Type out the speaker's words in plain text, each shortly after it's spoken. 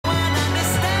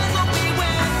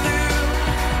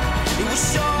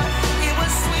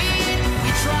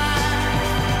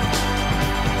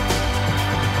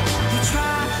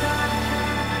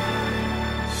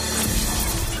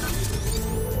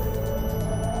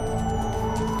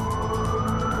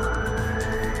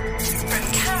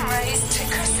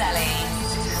Selly.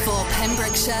 For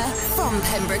Pembrokeshire, from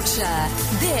Pembrokeshire,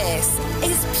 this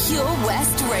is Pure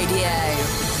West Radio.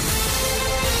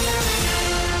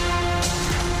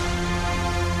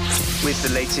 With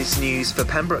the latest news for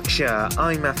Pembrokeshire,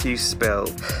 I'm Matthew Spill.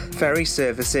 Ferry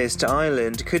services to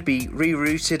Ireland could be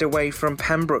rerouted away from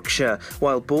Pembrokeshire,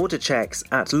 while border checks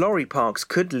at lorry parks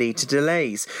could lead to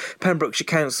delays. Pembrokeshire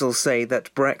Council say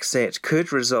that Brexit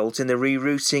could result in the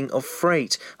rerouting of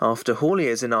freight after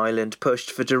hauliers in Ireland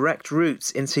pushed for direct routes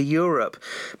into Europe.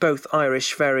 Both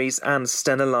Irish Ferries and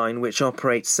Stena Line, which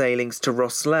operate sailings to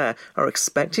Rosslare, are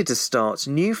expected to start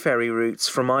new ferry routes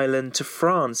from Ireland to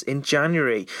France in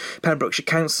January. Pembrokeshire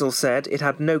Council said it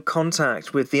had no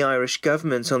contact with the Irish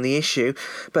government on the issue,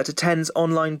 but attends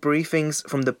online briefings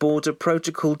from the Border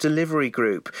Protocol Delivery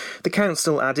Group. The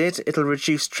council added it'll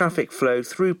reduce traffic flow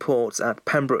through ports at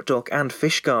Pembroke Dock and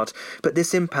Fishguard, but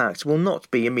this impact will not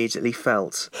be immediately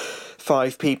felt.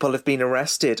 5 people have been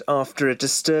arrested after a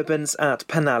disturbance at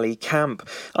Penally Camp.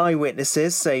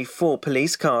 Eyewitnesses say 4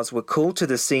 police cars were called to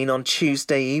the scene on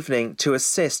Tuesday evening to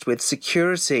assist with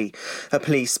security. A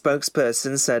police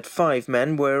spokesperson said 5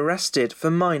 men were arrested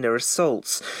for minor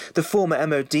assaults. The former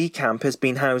MOD camp has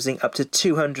been housing up to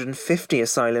 250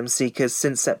 asylum seekers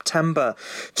since September.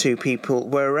 2 people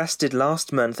were arrested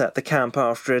last month at the camp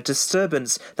after a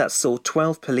disturbance that saw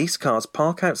 12 police cars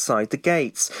park outside the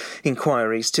gates.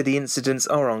 Inquiries to the incidents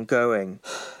are ongoing.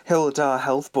 Hywel Dda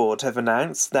Health Board have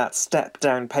announced that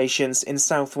step-down patients in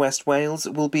South West Wales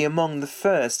will be among the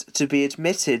first to be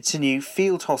admitted to new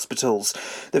field hospitals.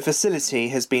 The facility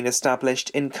has been established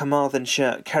in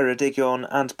Carmarthenshire, Ceredigion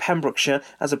and Pembrokeshire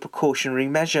as a precautionary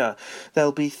measure.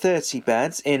 There'll be 30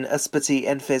 beds in Ysbyty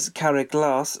Enfys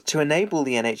Carreg-Glas to enable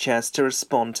the NHS to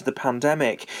respond to the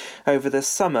pandemic. Over the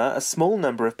summer, a small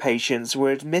number of patients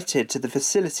were admitted to the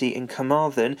facility in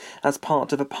Carmarthen as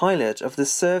part of a pilot of the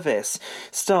service.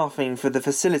 Staffing for the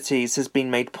facilities has been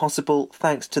made possible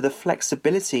thanks to the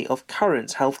flexibility of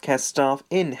current healthcare staff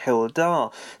in Hywel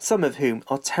Dda, some of whom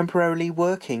are temporarily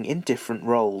working in different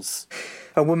roles.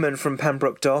 A woman from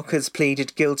Pembroke Dock has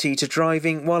pleaded guilty to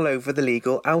driving while over the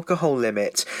legal alcohol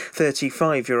limit.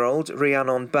 35-year-old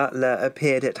Rhiannon Butler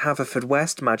appeared at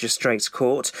Haverfordwest Magistrates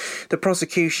Court. The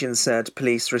prosecution said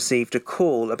police received a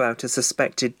call about a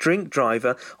suspected drink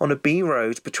driver on a B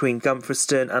road between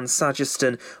Gumfreston and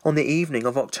Sageston on the evening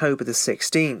of October the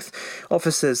 16th.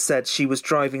 Officers said she was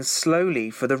driving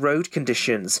slowly for the road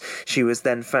conditions. She was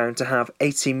then found to have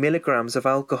 80 milligrams of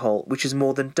alcohol, which is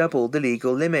more than double the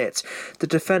legal limit. The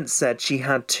defence said she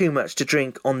had too much to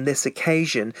drink on this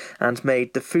occasion and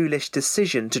made the foolish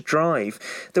decision to drive.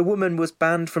 The woman was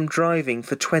banned from driving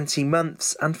for 20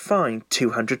 months and fined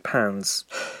 £200.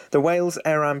 The Wales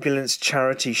Air Ambulance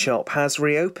charity shop has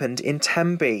reopened in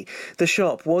Tenby. The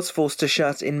shop was forced to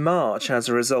shut in March as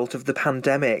a result of the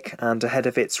pandemic, and ahead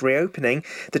of its reopening,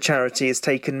 the charity has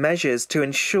taken measures to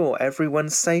ensure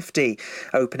everyone's safety.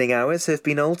 Opening hours have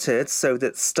been altered so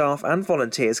that staff and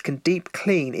volunteers can deep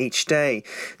clean each day.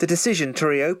 The decision to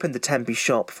reopen the Tenby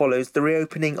shop follows the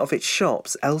reopening of its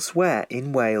shops elsewhere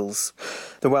in Wales.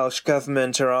 The Welsh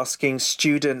Government are asking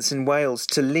students in Wales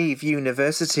to leave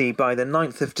university by the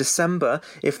 9th of December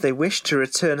if they wish to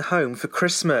return home for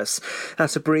Christmas.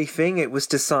 At a briefing, it was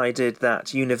decided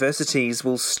that universities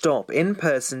will stop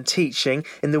in-person teaching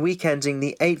in the week ending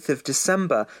the 8th of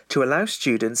December to allow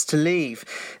students to leave.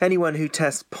 Anyone who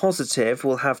tests positive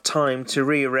will have time to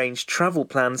rearrange travel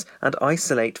plans and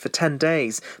isolate for 10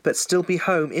 days, but still be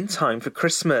home in time for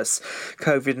Christmas.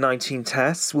 COVID-19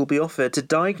 tests will be offered to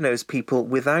diagnose people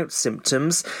without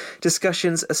symptoms.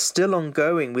 Discussions are still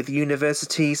ongoing with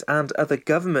universities and other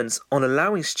governments on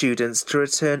allowing students to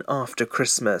return after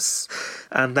Christmas.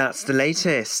 And that's the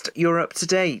latest. You're up to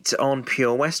date on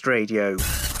Pure West Radio.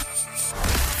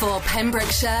 For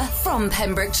Pembrokeshire, from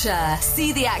Pembrokeshire.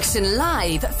 See the action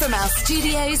live from our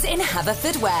studios in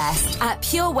Haverfordwest at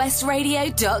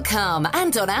purewestradio.com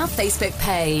and on our Facebook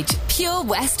page, Pure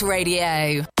West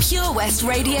Radio. Pure West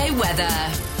Radio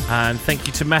weather. And thank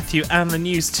you to Matthew and the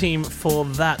news team for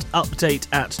that update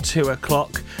at 2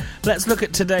 o'clock. Let's look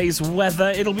at today's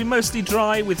weather. It'll be mostly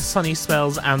dry with sunny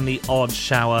spells and the odd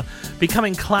shower.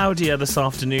 Becoming cloudier this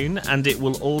afternoon, and it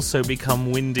will also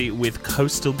become windy with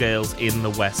coastal gales in the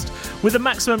west, with a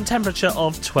maximum temperature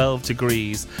of 12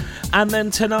 degrees. And then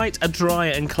tonight, a dry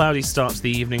and cloudy start to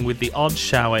the evening with the odd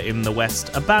shower in the west.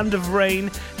 A band of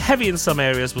rain, heavy in some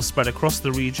areas, will spread across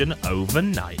the region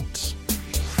overnight.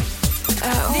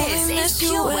 This is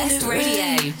Pure West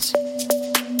Radio.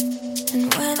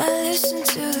 And when I listen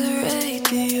to the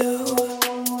radio,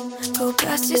 go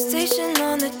past your station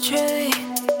on the train,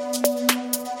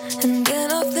 and then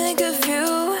I'll think of you.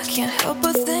 I can't help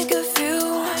but think of you.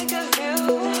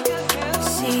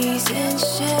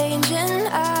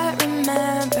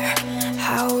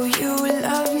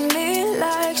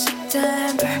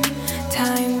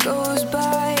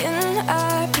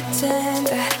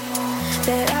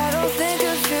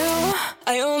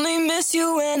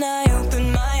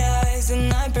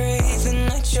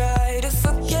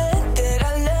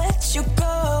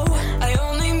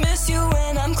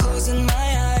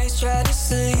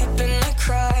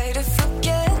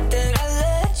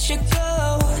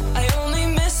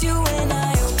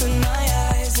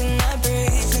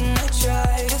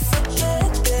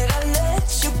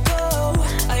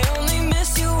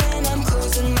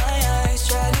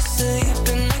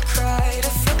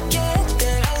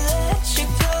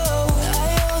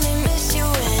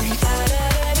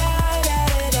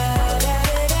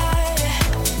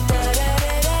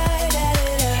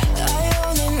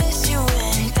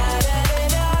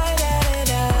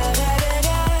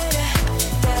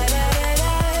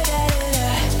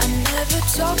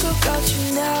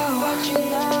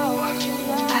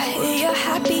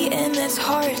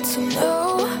 hard to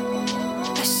know.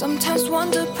 I sometimes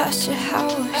wander past your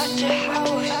house.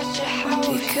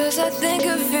 Because I think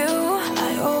of you,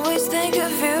 I always think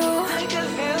of you.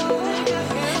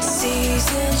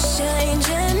 Seasons change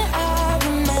and I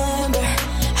remember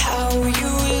how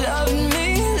you loved me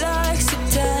like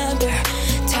September.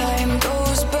 Time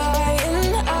goes by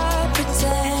and I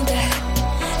pretend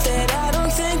that I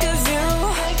don't think of you.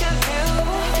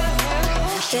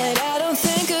 That I don't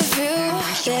think of you.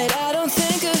 That I don't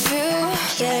think of you.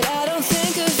 That I don't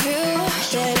think of you.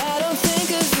 That I don't think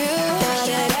of you.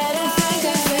 That I don't think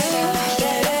of you.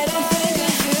 That I don't think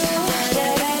of you.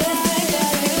 That I don't think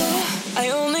of you. I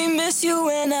only miss you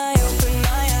when I open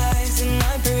my eyes and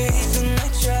I breathe and I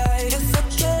try to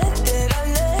forget that I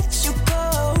let you go.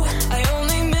 I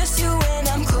only miss you when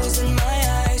I'm closing my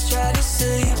eyes, try to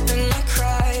sleep and I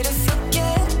cry to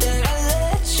forget that I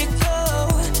let you go.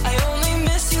 I only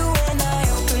miss you when I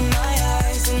open my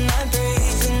eyes and I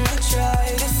breathe and I try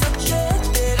to forget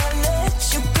that I let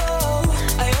you go.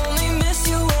 I only miss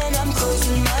you when I'm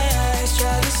closing my eyes,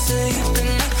 try to sleep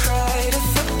and I cry to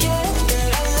forget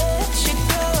that I let you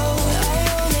go. I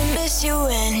only miss you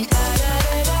when I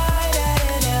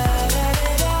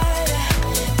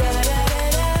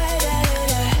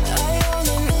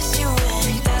only miss you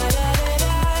when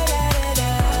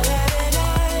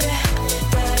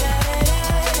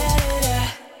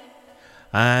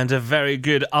And a very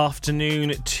good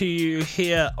afternoon to you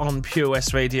here on Pure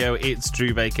West Radio. It's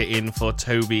Drew Baker in for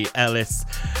Toby Ellis.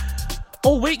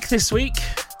 All week this week,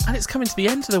 and it's coming to the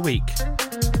end of the week.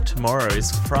 Tomorrow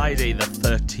is Friday the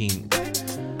 13th.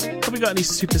 Have we got any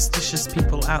superstitious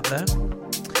people out there?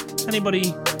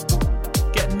 Anybody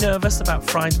get nervous about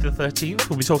Friday the 13th?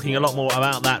 We'll be talking a lot more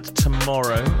about that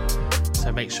tomorrow,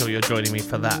 so make sure you're joining me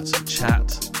for that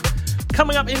chat.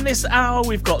 Coming up in this hour,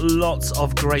 we've got lots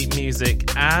of great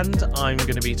music, and I'm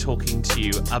going to be talking to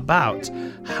you about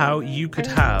how you could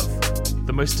have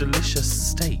the most delicious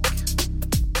steak.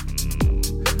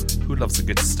 Who loves a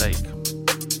good steak?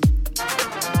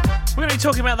 We're going to be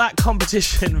talking about that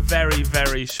competition very,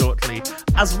 very shortly,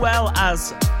 as well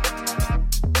as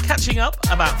catching up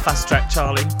about Fast Track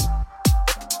Charlie.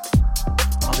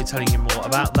 I'll be telling you more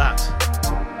about that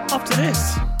after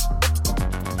this.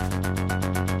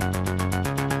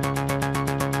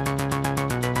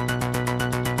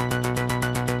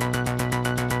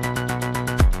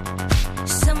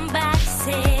 Somebody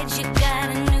said you got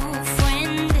a new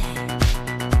friend.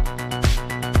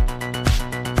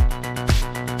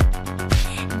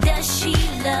 Does she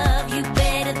love you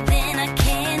better than I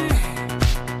can?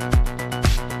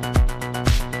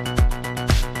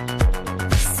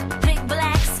 This big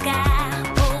black sky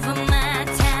over my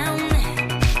town.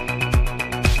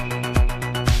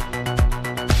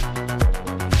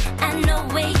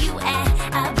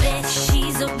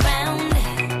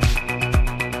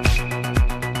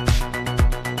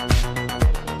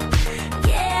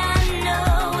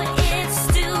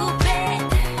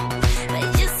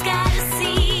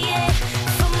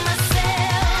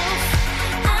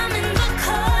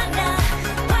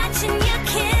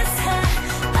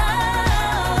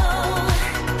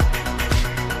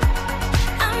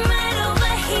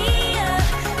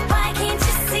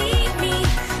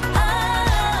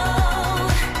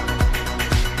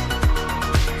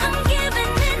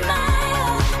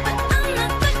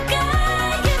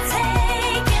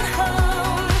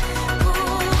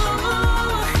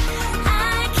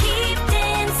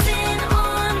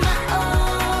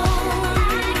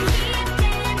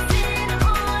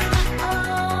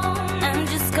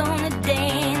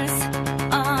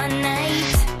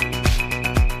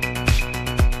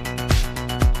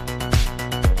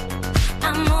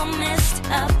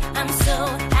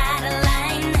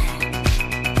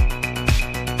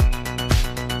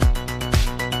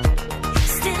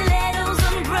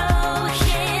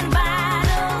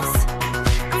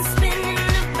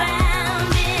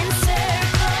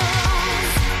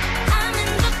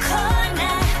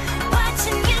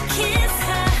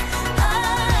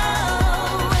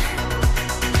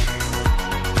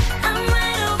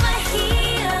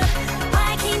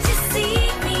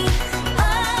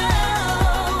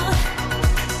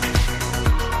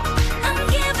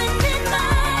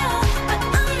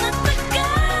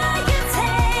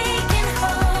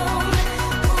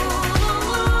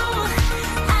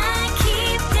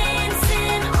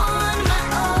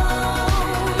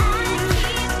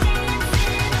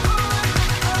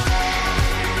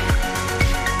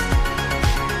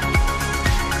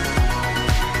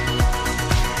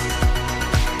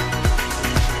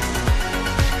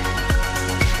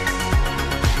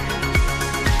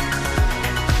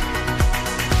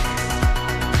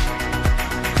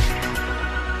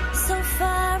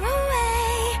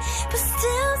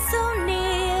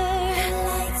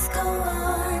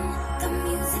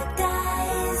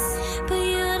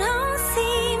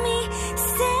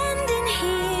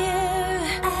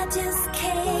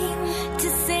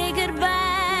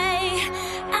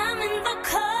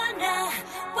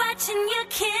 watching you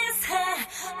kiss her.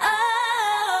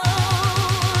 Oh,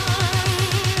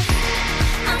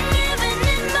 I'm giving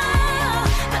it more,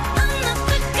 but I'm not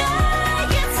the guy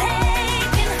you're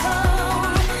taking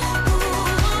home.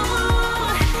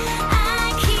 Ooh,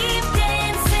 I keep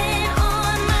dancing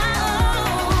on my own.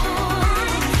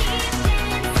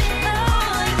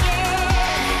 Oh yeah,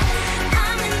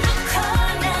 I'm in the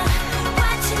corner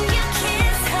watching you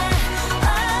kiss her.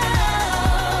 Oh,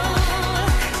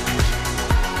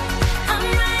 I'm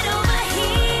right over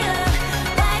here.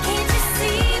 Why can't you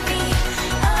see me?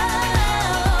 Oh,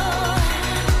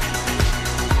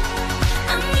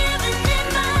 I'm giving it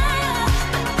more,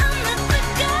 but I'm not the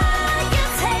guy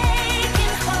you're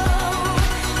taking home.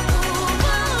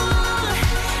 Ooh,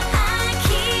 I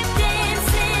keep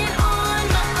dancing on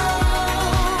my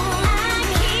own. I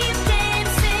keep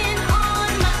dancing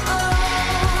on my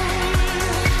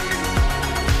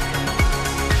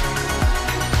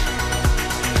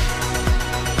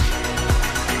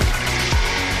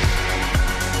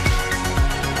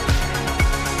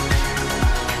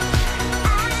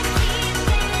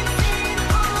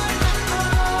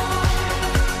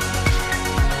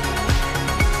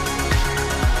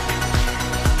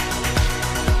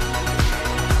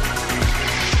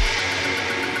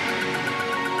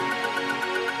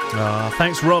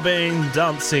Thanks, Robin.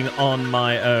 Dancing on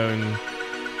My Own.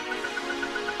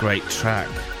 Great track.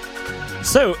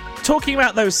 So, talking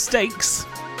about those steaks,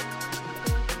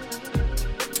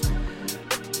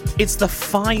 it's the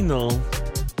final.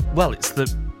 Well,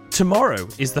 tomorrow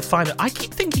is the final. I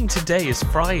keep thinking today is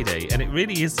Friday, and it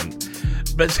really isn't.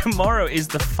 But tomorrow is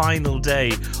the final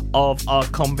day of our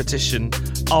competition,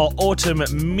 our Autumn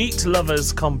Meat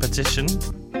Lovers competition.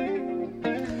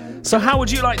 So how would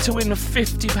you like to win a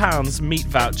 £50 meat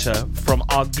voucher from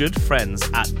our good friends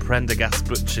at Prendergast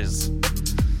Butchers?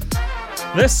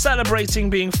 They're celebrating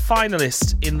being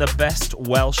finalists in the Best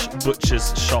Welsh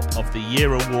Butchers Shop of the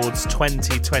Year Awards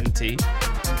 2020.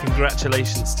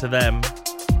 Congratulations to them.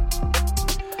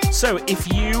 So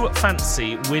if you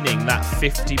fancy winning that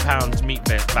 £50 meat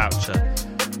voucher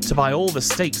to buy all the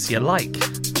steaks you like,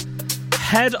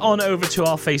 head on over to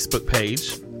our Facebook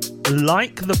page.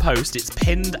 Like the post, it's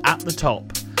pinned at the top.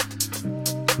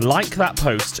 Like that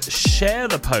post, share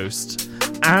the post,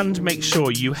 and make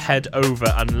sure you head over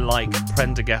and like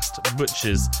Prendergast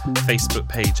Butchers' Facebook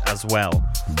page as well.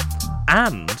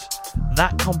 And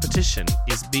that competition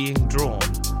is being drawn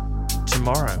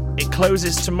tomorrow. It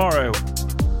closes tomorrow,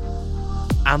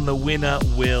 and the winner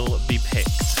will be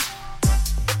picked.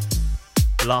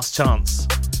 Last chance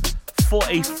for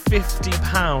a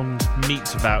 £50 meat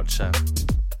voucher.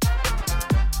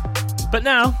 But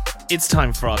now, it's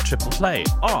time for our triple play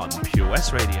on Pure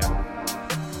West Radio.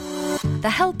 The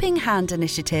Helping Hand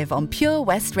Initiative on Pure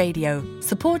West Radio,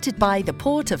 supported by the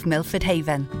Port of Milford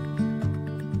Haven.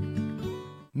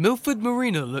 Milford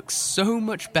Marina looks so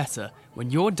much better when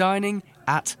you're dining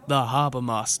at the Harbour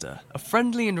Master, a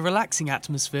friendly and relaxing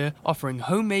atmosphere offering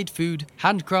homemade food,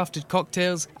 handcrafted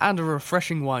cocktails, and a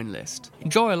refreshing wine list.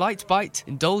 Enjoy a light bite,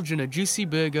 indulge in a juicy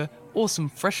burger, or some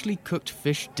freshly cooked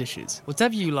fish dishes.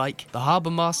 Whatever you like, the Harbour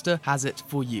Master has it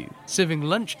for you. Serving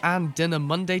lunch and dinner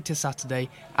Monday to Saturday,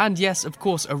 and yes, of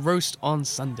course, a roast on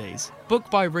Sundays.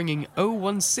 Book by ringing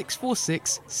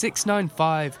 01646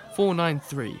 695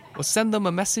 493 or send them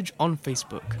a message on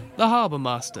Facebook. The Harbour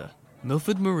Master,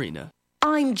 Milford Marina.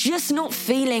 I'm just not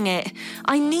feeling it.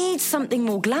 I need something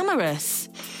more glamorous.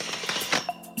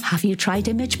 Have you tried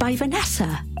Image by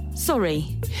Vanessa?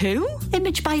 Sorry, who?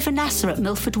 Image by Vanessa at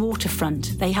Milford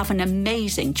Waterfront. They have an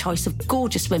amazing choice of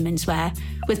gorgeous women's wear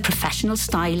with professional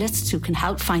stylists who can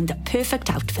help find the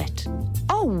perfect outfit.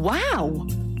 Oh, wow.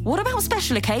 What about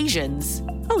special occasions?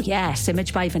 Oh yes,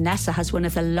 Image by Vanessa has one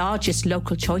of the largest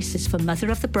local choices for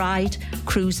mother of the bride,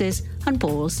 cruises and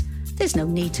balls. There's no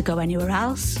need to go anywhere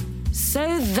else.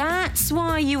 So that's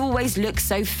why you always look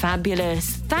so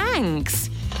fabulous. Thanks.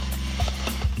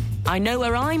 I know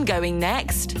where I'm going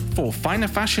next. For finer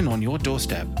fashion on your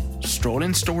doorstep, stroll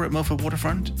in store at Milford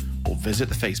Waterfront or visit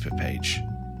the Facebook page.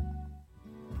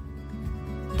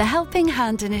 The Helping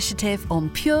Hand Initiative on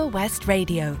Pure West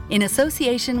Radio, in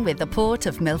association with the Port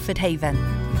of Milford Haven.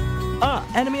 Ah,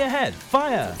 enemy ahead.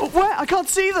 Fire. Oh, where? I can't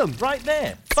see them. Right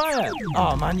there. Fire.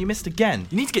 Oh, man, you missed again.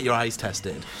 You need to get your eyes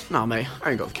tested. Nah, mate, I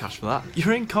ain't got the cash for that.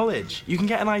 You're in college. You can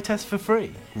get an eye test for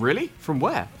free. Really? From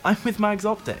where? I'm with Mags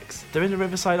Optics. They're in the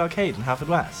Riverside Arcade in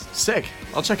Haverfordwest. Sick.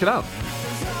 I'll check it out.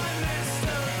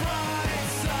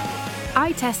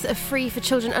 Eye tests are free for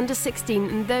children under 16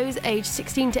 and those aged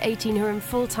 16 to 18 who are in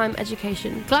full-time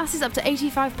education. Glasses up to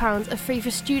 £85 are free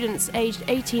for students aged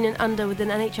 18 and under with an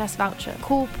NHS voucher.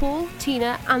 Call Paul,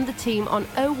 Tina and the team on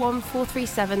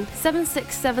 01437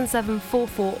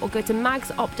 767744 or go to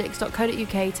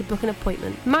magsoptics.co.uk to book an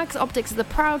appointment. Mags Optics are the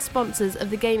proud sponsors of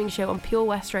the gaming show on Pure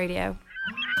West Radio.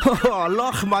 Oh,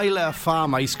 Lochmeyler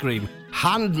Farm Ice Cream.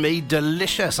 Handmade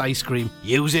delicious ice cream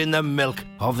using the milk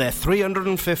of their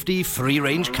 350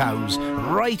 free-range cows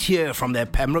right here from their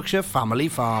Pembrokeshire family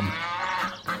farm.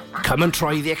 Come and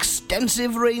try the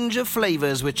extensive range of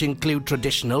flavours which include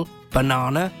traditional,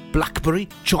 banana, blackberry,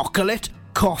 chocolate,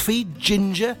 coffee,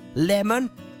 ginger, lemon,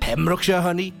 Pembrokeshire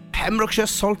honey, Pembrokeshire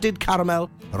salted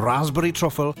caramel, raspberry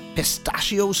truffle,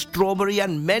 pistachio, strawberry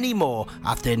and many more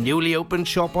at their newly opened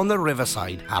shop on the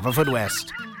Riverside,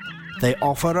 Haverfordwest. They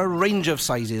offer a range of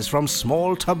sizes from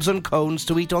small tubs and cones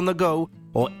to eat on the go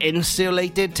or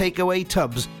insulated takeaway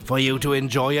tubs for you to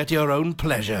enjoy at your own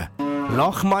pleasure.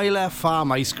 Lochmeyler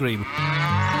Farm Ice Cream.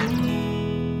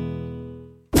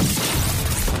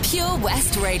 Pure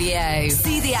West Radio.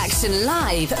 See the action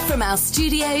live from our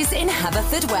studios in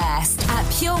Haverfordwest at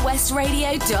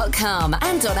purewestradio.com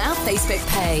and on our Facebook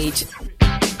page.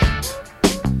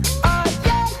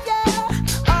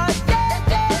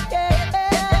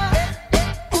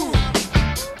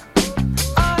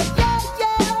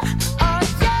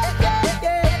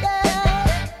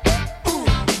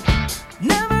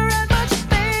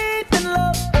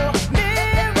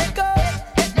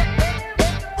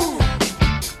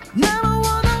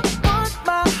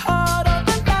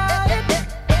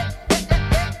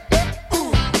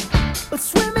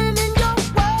 Swimming in your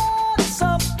water,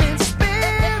 something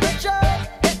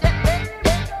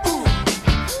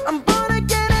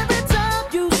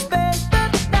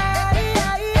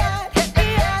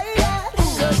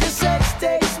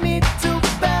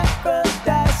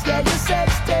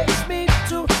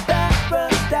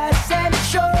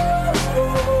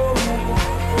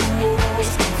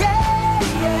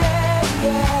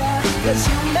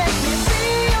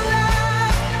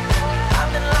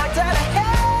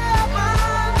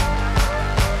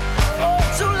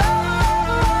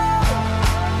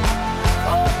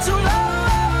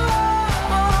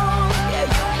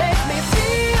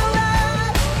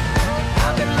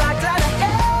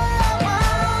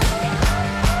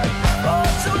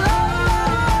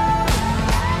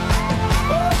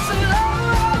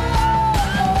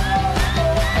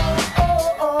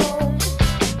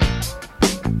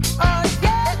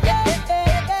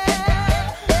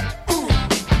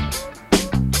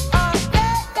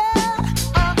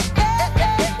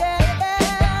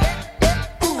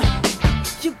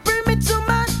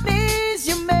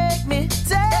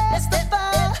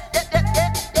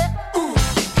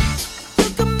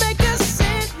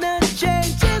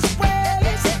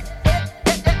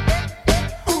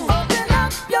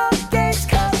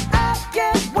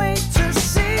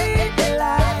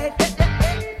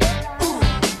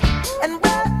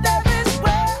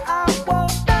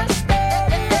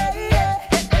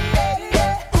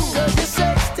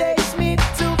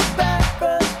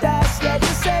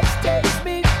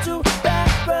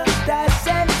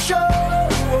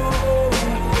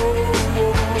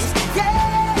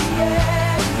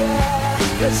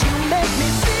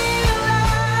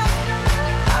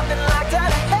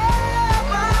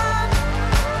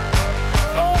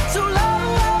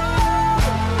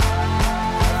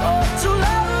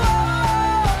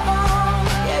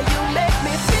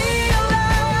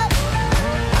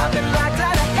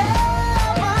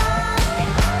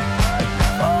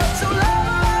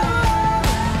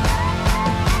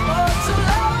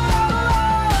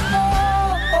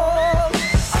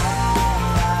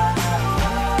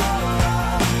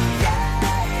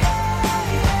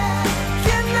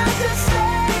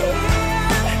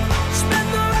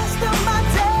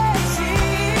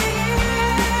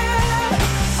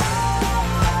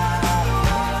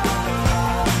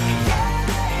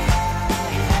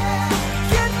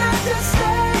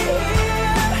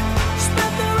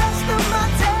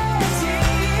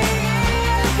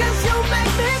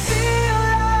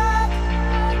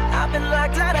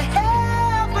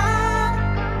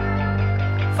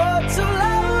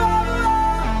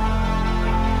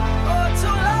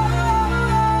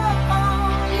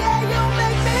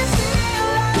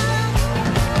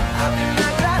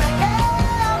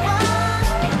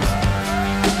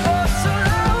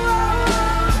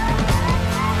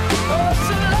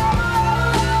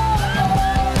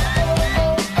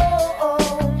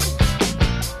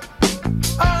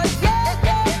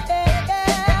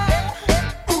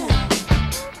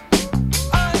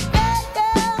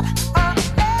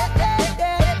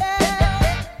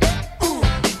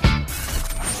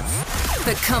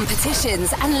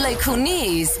competitions and local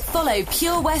news, follow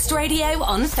Pure West Radio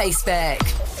on Facebook.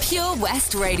 Pure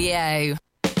West Radio.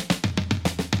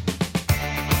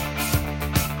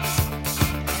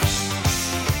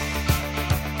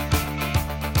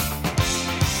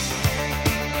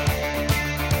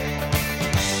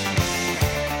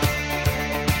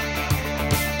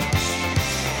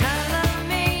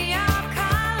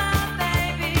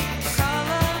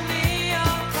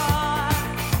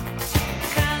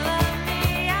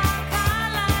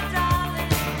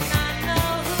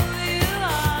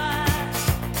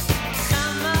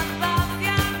 Come above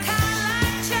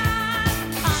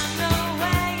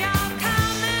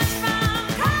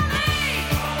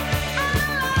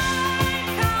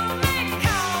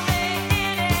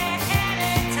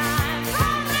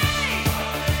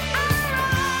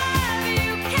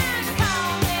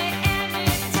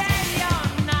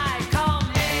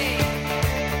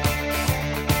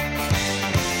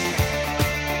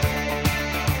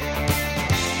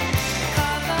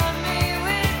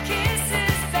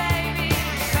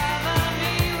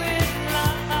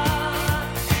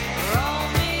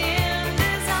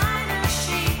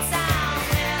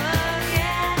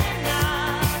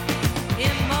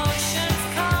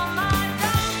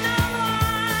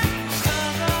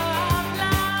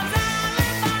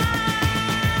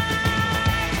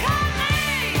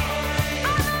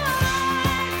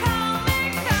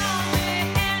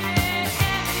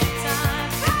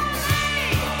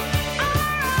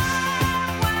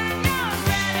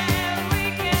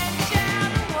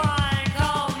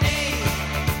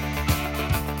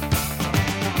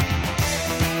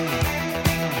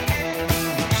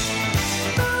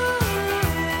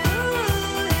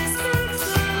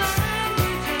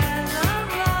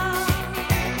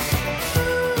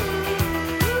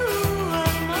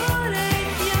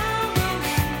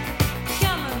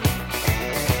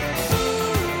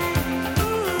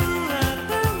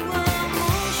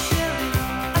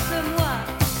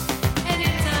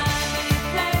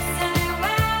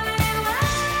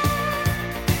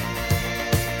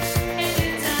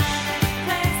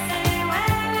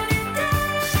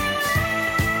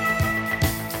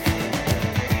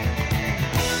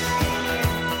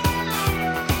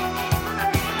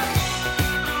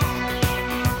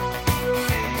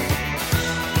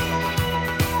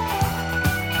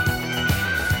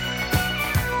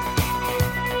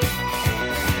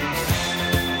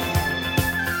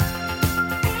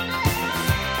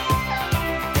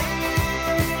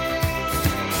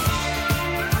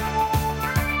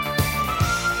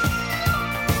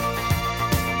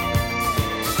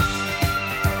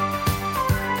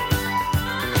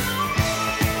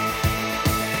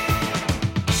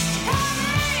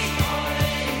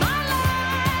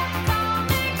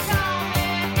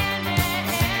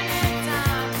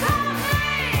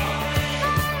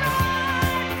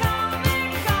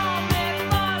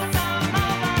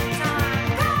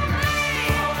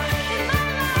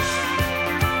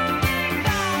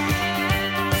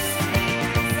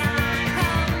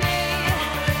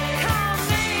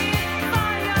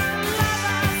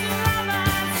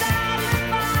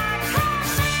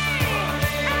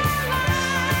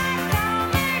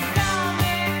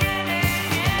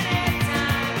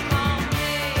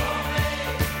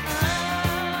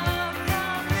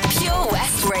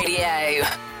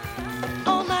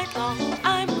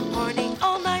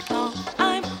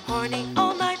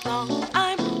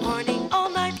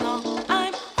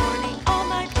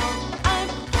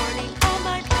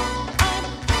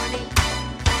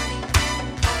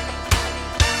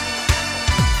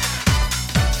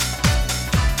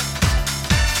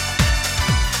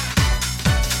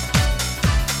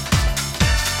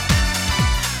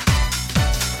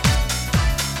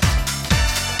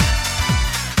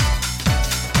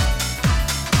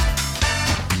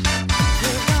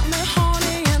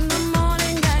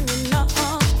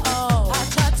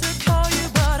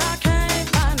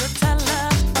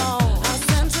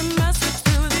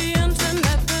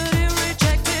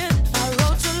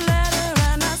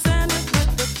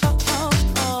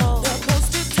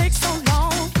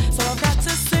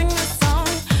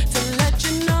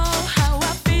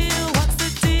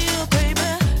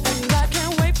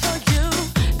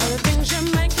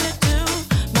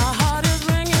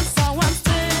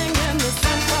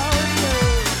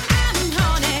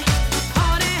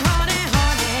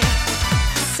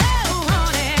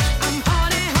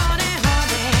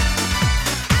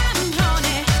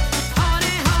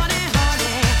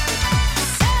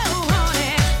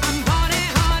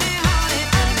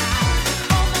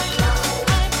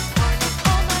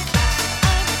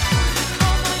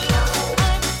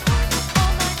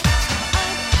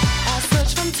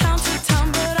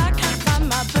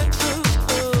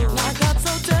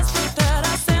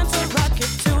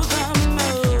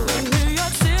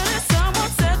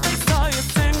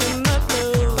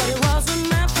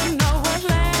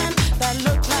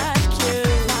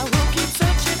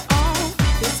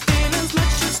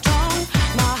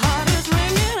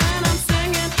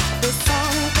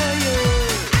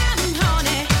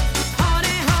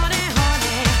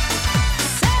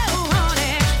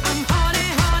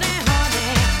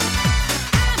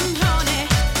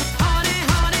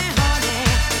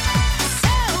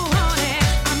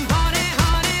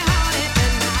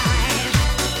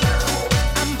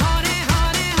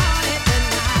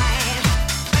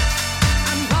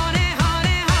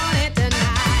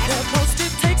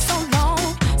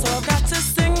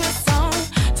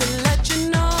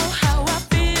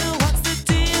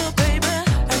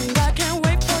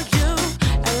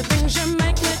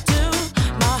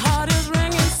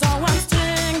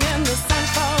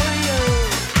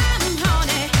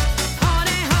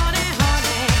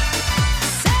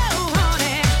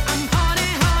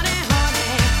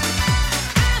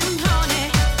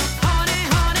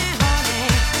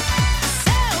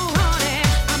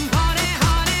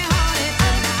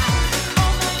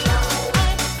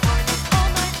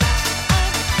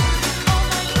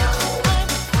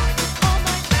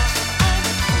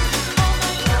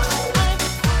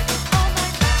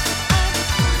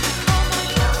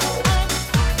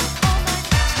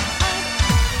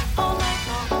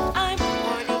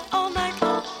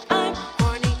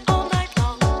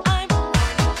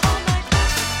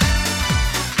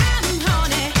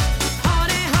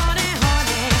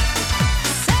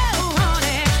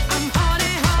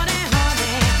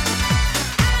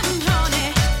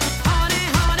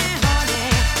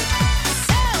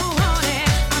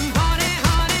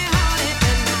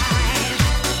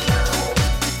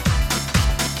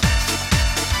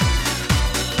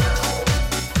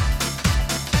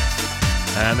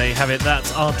there you have it.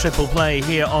 That's our triple play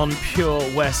here on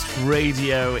Pure West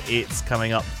Radio. It's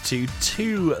coming up to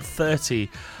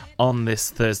 2:30 on this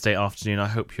Thursday afternoon. I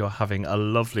hope you're having a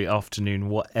lovely afternoon,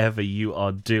 whatever you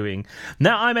are doing.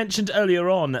 Now, I mentioned earlier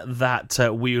on that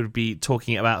we would be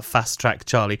talking about Fast Track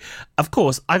Charlie. Of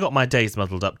course, I got my days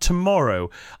muddled up. Tomorrow,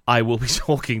 I will be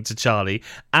talking to Charlie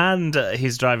and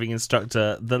his driving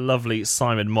instructor, the lovely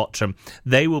Simon Mottram.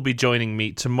 They will be joining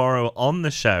me tomorrow on the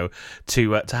show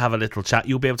to have a little chat.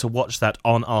 You'll be able to watch that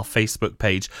on our Facebook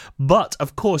page. But,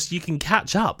 of course, you can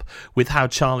catch up with how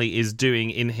Charlie is doing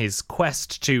in his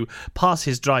quest to pass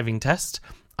his driving test.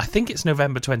 I think it's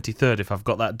November 23rd, if I've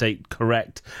got that date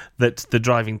correct, that the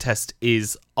driving test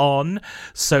is on.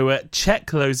 So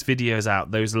check those videos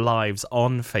out, those lives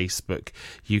on Facebook.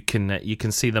 You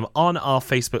can see them on our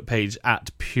Facebook page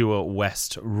at Pure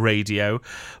West Radio.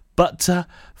 But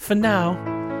for now,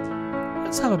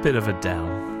 let's have a bit of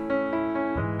Adele.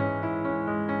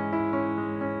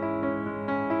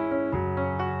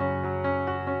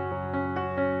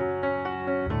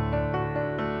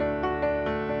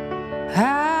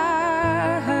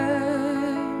 I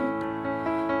heard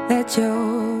that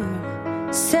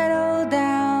you're settled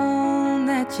down,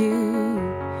 that you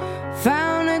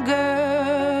found a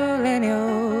girl and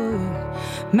you're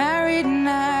married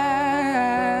now.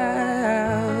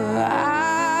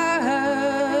 I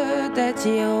heard that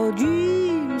your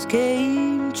dreams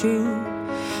came true.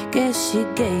 Guess she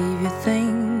gave you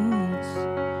things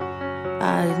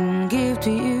I didn't give to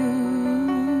you.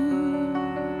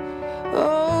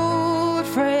 Old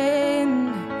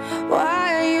friend,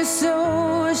 why are you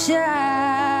so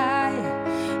shy?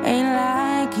 Ain't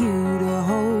like you to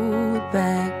hold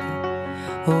back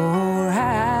or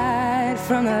hide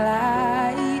from the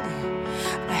light.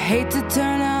 I hate to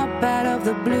turn up out of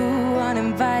the blue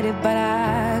uninvited, but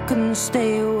I couldn't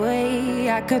stay away.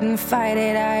 I couldn't fight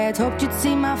it. I had hoped you'd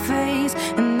see my face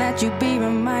and that you'd be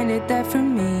reminded that for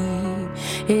me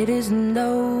it isn't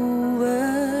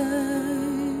over.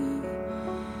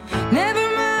 Never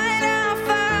mind, I'll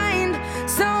find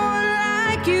someone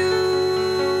like you.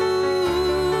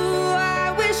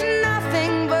 I wish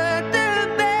nothing but the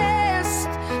best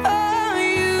for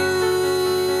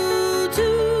you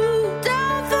too.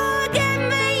 Don't forget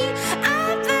me, I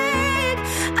beg.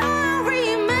 I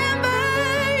remember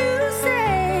you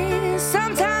say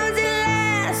sometimes it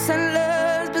lasts and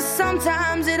loves, but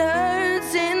sometimes it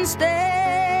hurts instead.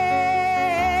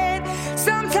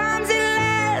 Sometimes it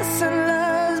lasts and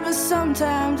loves, but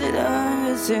sometimes it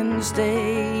hurts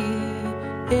instead.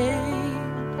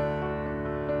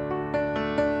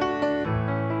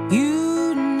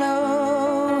 You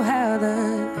know how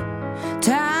the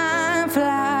time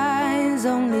flies.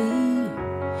 Only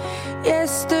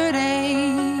yesterday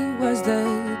was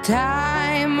the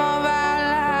time of our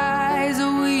lives.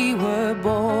 We were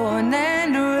born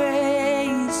and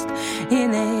raised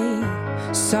in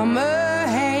a summer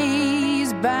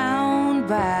haze, bound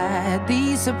by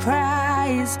the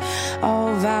surprise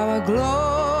of our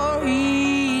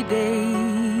glory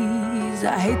days.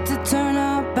 I hate to turn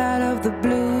up out of the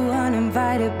blue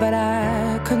uninvited, but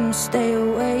I couldn't stay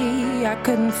away. I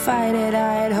couldn't fight it.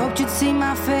 I had hoped you'd see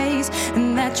my face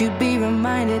and that you'd be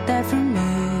reminded that for me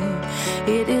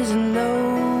it isn't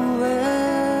over.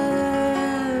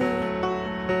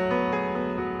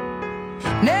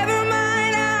 Never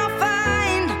mind, I'll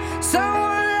find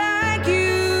someone like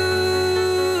you.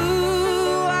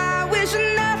 I wish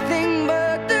nothing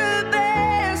but the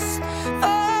best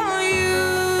for you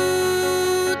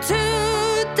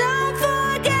too. Don't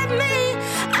forget me,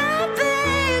 I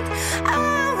beg. I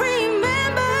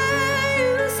remember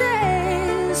you say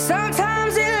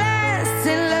sometimes it lasts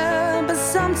in love, but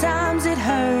sometimes it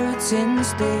hurts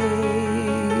instead.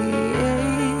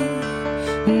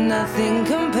 Nothing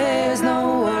compares,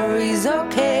 no worries or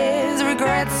cares,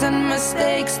 regrets and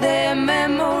mistakes, their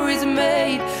memories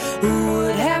made. Who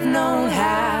would have known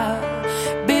how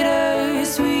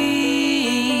bittersweet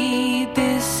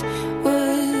this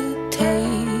would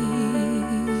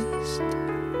taste?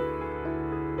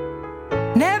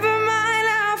 Never mind,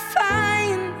 I'll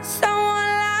find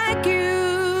someone like you.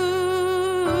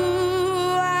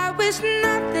 I wish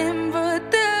nothing but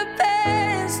the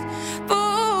best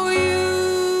for you.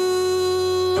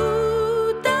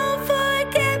 Don't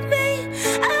forget me,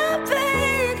 I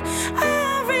beg. I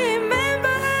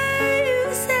remember you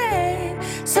said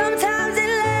sometimes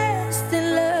it lasts in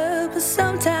love, but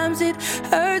sometimes it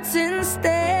hurts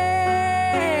instead.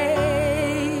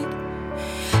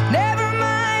 Never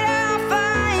mind, I'll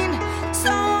find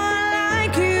someone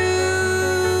like you.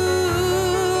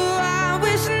 I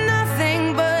wish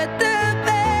nothing but the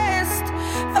best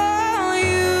for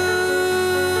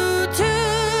you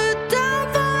too.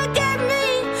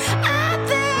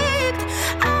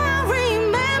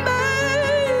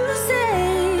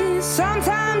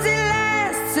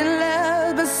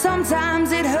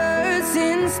 sometimes it hurts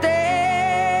instead.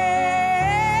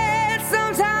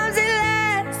 Sometimes it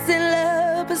lasts in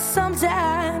love, but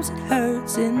sometimes it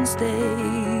hurts instead.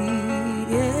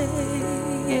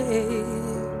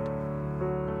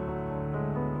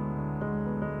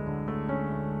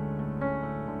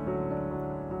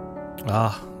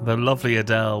 Ah, the lovely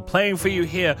Adele, playing for you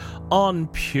here on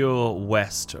Pure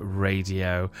West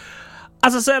Radio.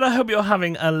 As I said, I hope you're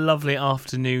having a lovely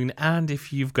afternoon, and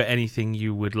if you've got anything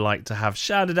you would like to have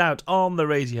shouted out on the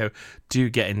radio, do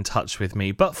get in touch with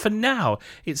me. But for now,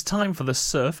 it's time for the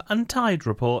Surf and Tide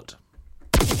Report.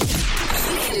 You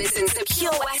can listen to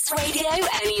Pure West Radio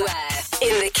anywhere.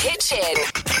 In the kitchen,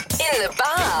 in the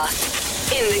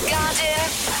bath, in the garden,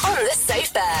 on the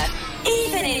sofa,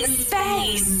 even in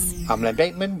space. I'm Len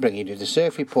Bateman, bringing you the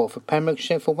surf report for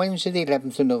Pembrokeshire for Wednesday the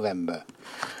 11th of November.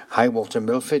 High water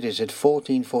Milford is at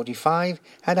 14.45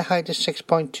 at a height of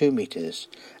 6.2 metres,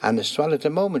 and the swell at the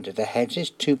moment at the heads is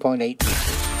 2.8 metres.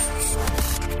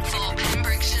 For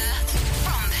Pembrokeshire,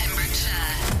 from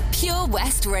Pembrokeshire, Pure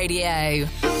West Radio.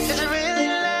 Is it really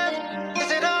love?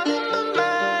 Is it all in my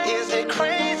mind? Is it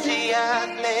crazy?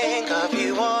 I think of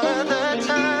you all of the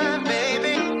time,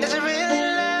 baby. Is it really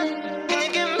love? Can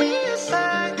you give me a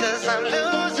sign? 'Cause I'm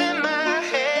losing my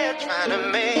head trying to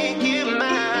make you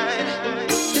mine.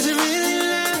 Is it really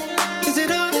love? Is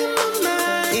it all in my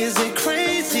mind? Is it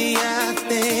crazy? I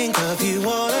think of you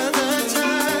all of the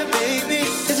time, baby.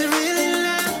 Is it really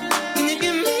love? Can you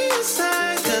give me a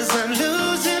sign? 'Cause I'm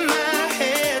losing my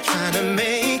head trying to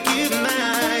make you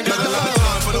mine. Not a lot of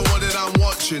time for the one that I'm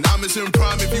watching. I'm in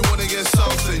prime if you wanna get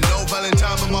something. No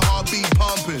Valentine, but my heartbeat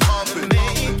pumping. Now the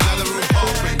room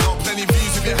pumping. Plenty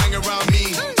views if you hang around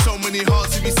me. So many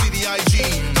hearts if you see the IG.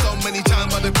 So many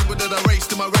times by the people that I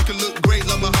raced, and my record look great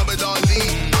like Muhammad Ali.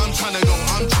 I'm trying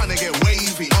to get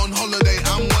wavy. On holiday,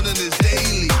 I'm one of this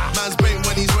daily. Man's bait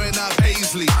when he's wearing that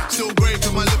paisley. Still great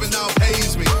 'cause my living now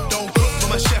pays me. Don't cook for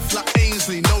my chef like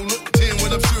Ainsley. No looked in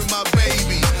when I'm shooting my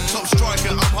baby. Top striker,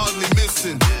 I'm hardly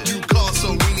missing.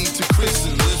 Newcastle, we need to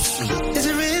christen. Listen. Is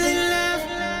it really love?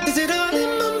 Is it all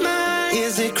in my mind?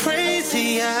 Is it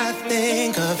crazy? I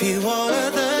think of you all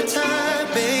of the time,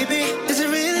 baby. Is it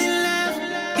really love?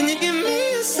 Can you give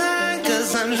me a sign?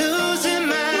 'Cause I'm losing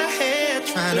my head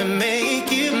trying to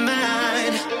make you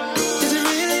mine. Is it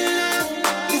really love?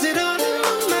 Is it all in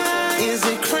my mind? Is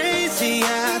it crazy?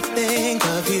 I think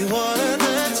of you all of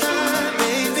the time,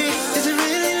 baby. Is it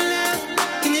really love?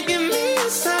 Can you give me a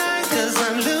sign? 'Cause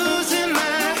I'm losing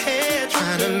my head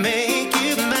trying to make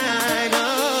you mine.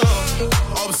 Oh.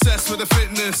 Obsessed with the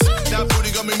fitness. That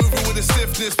booty got me moving with the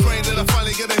stiffness. Praying that I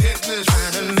finally get a hit this.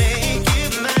 Trying to make you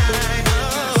mine.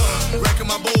 Oh. Wrecking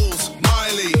my balls,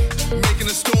 Miley. Making a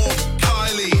storm,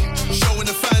 Kylie. Showing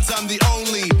the fans I'm the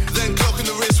only. Then clocking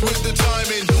the wrist with the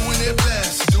timing. Doing it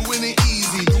blessed, doing it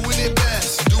easy, doing it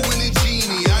best, doing it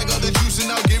genie. I got the juice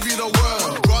and I'll give you the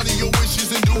world. Granting your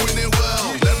wishes and doing it well.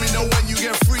 Let me know when you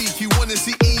get freaky. Wanna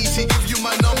see easy, give you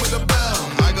my number, the bell.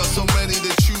 I got so many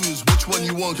to choose. Which one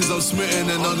you want? 'Cause I'm smitten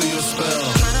and under your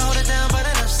spell. Trying to hold it down, but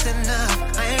enough's enough.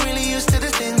 I ain't really used to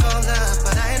this thing called love,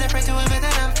 but I ain't afraid to admit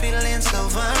that I'm feeling so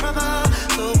vulnerable.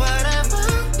 So whatever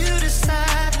you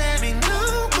decide, let me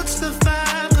know what's the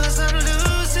vibe. 'Cause I'm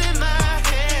losing my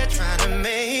head trying to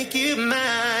make you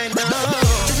mine.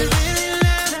 Oh. Is it really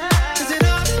love? Is it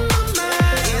all in my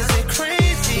mind? Is it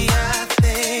crazy? I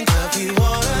think of you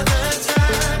all of the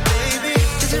time, baby.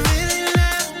 Is it really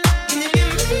love? Can you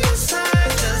give me a sign?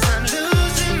 'Cause I'm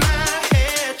losing my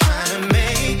head trying to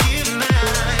make you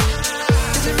mine.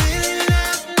 Is it really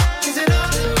love? Is it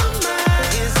all in my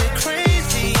mind? Is it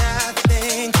crazy? I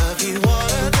think of you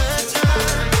all of the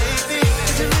time, baby.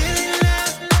 Is it really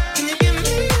love? Can you give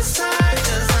me a sign?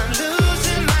 'Cause I'm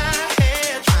losing my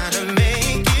head trying to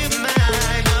make you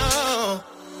mine. Oh.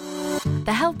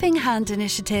 The Helping Hand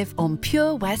Initiative on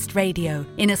Pure West Radio,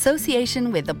 in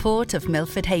association with the Port of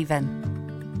Milford Haven.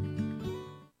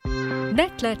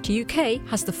 Netlet UK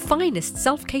has the finest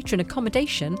self-catering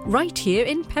accommodation right here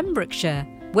in Pembrokeshire.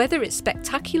 Whether it's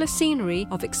spectacular scenery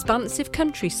of expansive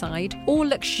countryside or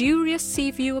luxurious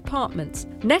sea view apartments,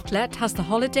 Netlet has the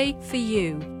holiday for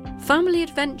you. Family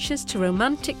adventures to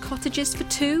romantic cottages for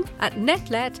two. At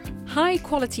Netlet,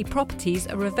 high-quality properties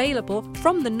are available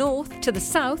from the north to the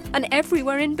south and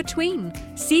everywhere in between.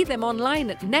 See them online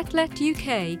at Netlet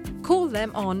UK. Call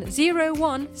them on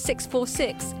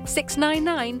 01646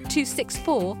 699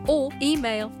 264 or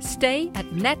email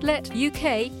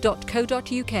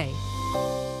stay@netletuk.co.uk.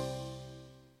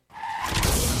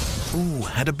 Ooh,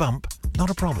 had a bump? Not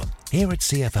a problem. Here at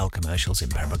CFL Commercials in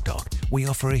Pembroke Dock, we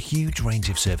offer a huge range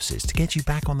of services to get you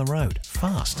back on the road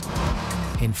fast.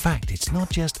 In fact, it's not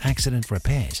just accident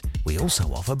repairs. We also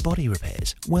offer body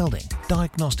repairs, welding,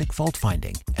 diagnostic fault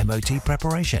finding, MOT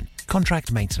preparation,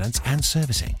 contract maintenance and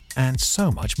servicing, and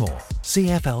so much more.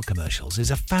 CFL Commercials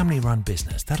is a family-run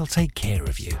business that'll take care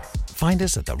of you. Find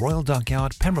us at the Royal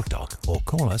Dockyard, Pembroke Dock, or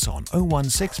call us on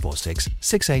 01646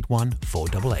 681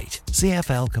 488.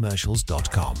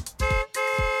 CFLcommercials.com.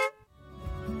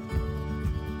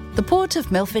 The Port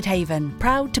of Milford Haven,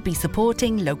 proud to be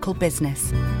supporting local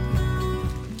business.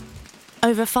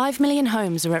 Over 5 million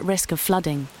homes are at risk of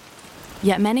flooding,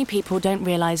 yet many people don't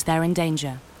realise they're in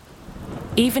danger.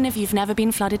 Even if you've never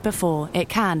been flooded before, it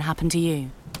can happen to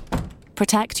you.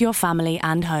 Protect your family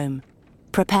and home.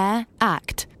 Prepare,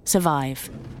 act, survive.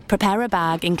 Prepare a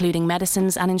bag including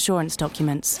medicines and insurance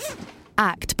documents.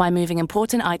 Act by moving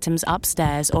important items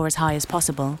upstairs or as high as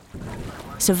possible.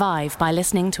 Survive by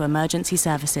listening to emergency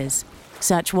services.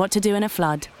 Search what to do in a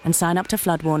flood and sign up to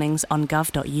flood warnings on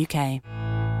gov.uk.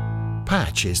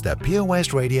 Patch is the Pure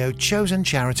West Radio chosen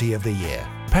charity of the year.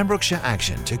 Pembrokeshire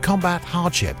Action to Combat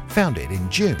Hardship, founded in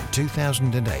June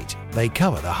 2008. They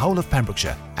cover the whole of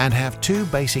Pembrokeshire and have 2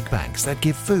 basic banks that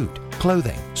give food,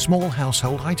 clothing, small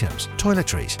household items,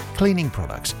 toiletries, cleaning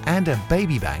products, and a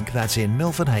baby bank that's in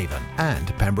Milford Haven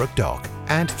and Pembroke Dock,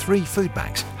 and 3 food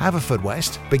banks,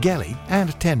 Haverfordwest, Begelly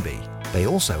and Tenby. They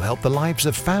also help the lives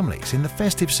of families in the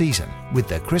festive season with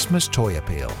their Christmas toy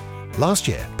appeal. Last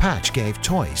year, Patch gave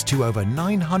toys to over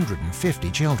 950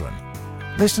 children.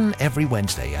 Listen every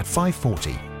Wednesday at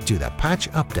 5:40 to the Patch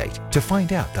Update to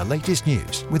find out the latest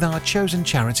news with our chosen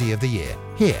charity of the year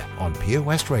here on Pure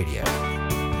West Radio.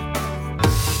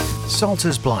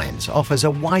 Salters Blinds offers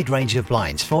a wide range of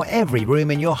blinds for every room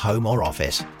in your home or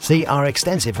office. See our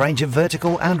extensive range of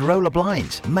vertical and roller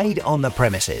blinds made on the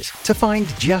premises to find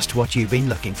just what you've been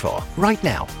looking for. Right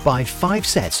now, buy 5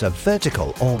 sets of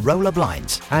vertical or roller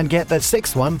blinds and get the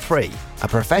 6th one free. A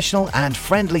professional and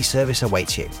friendly service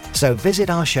awaits you. So visit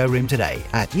our showroom today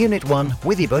at Unit 1,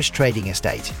 Withybush Trading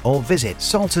Estate, or visit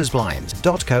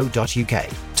saltersblinds.co.uk.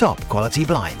 Top quality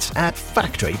blinds at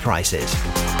factory prices.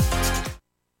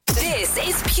 This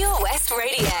is Pure West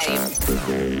Radio.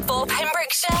 For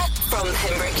Pembrokeshire, from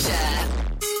Pembrokeshire.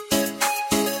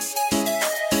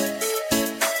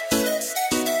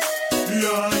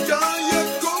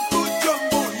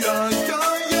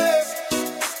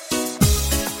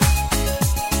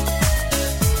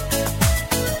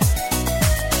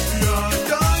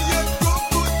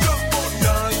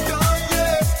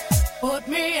 Put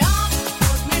me up,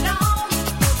 put me down,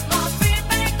 put my feet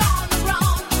back on the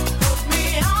ground. Put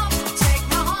me up, take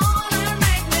my heart and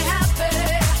make me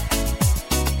happy.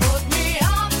 Put me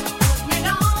up, put me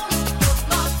down, put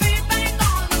my feet back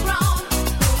on the ground.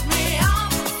 Put me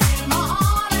up, feel my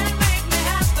heart and make me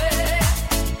happy.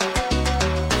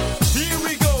 Here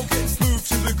we go, getting smooth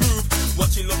to the groove.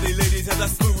 Watching lovely ladies as I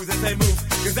smooth as they move.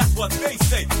 Cause that's what they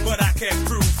say, but I can't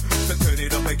prove. So turn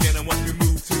it up again and watch me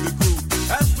move to the groove.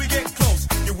 As we get close,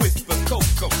 you whisper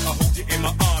Coco. I hold you in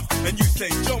my arms and you say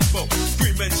Jumbo.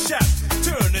 Scream and shout,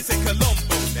 turn and say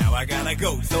Colombo. Now I gotta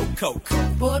go, so Coco.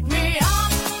 Put me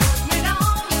up, put me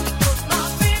down, put my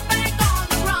feet back on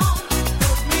the ground.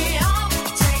 Put me up,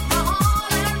 take my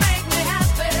heart and make me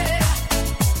happy.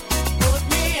 Put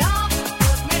me up,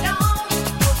 put me down,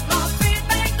 put my feet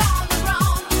back on the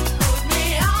ground. Put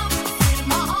me up, feel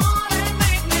my heart and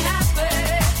make me happy.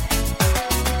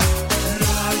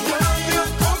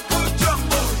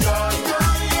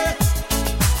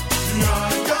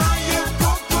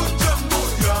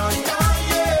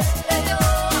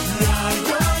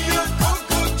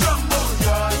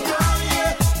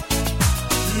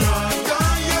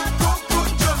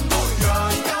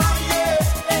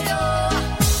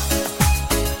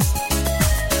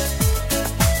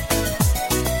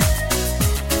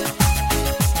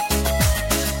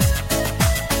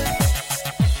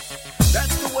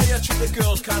 That's the way I treat the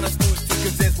girls, kinda smooth too.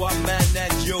 Cause there's one man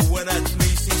and you and that's me.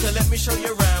 See, so let me show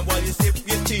you around while you sip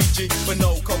your TG. But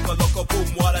no coca loco boom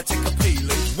while I take a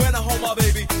peeling. When I hold my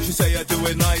baby, she say I do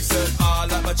it nice. And I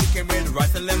like my chicken with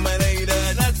rice and lemonade.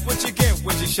 And that's what you get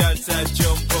when she shouts at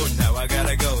Jumbo. Now I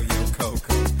gotta go, yo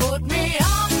Coco. Put me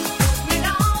up, put me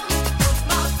down, put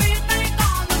my feet back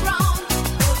on the ground.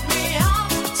 Put me up,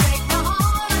 take my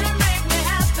heart and make me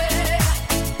happy.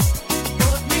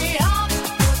 Put me up,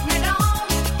 put me down,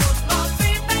 put my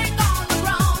feet back on the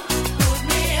ground. Put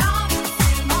me up,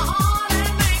 feel my heart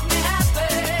and make me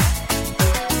happy.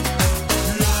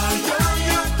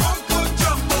 Coco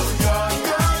Jumbo, yeah,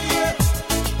 yeah, yeah.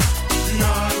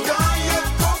 Yeah, yeah, yeah.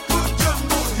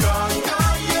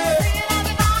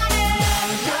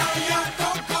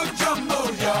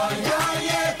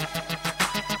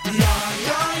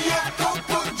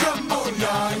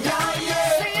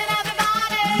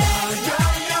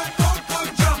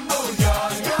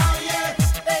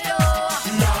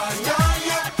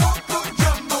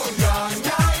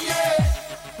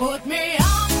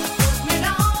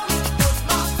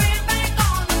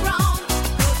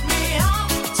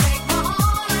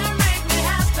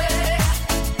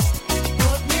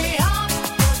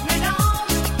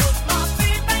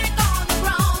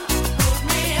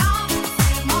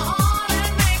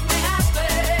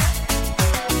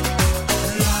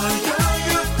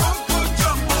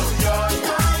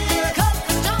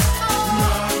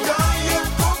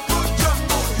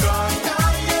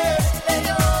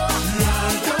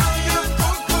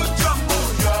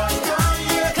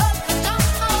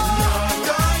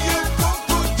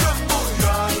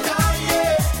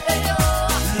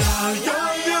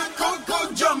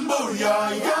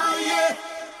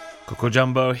 Coco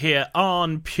Jumbo here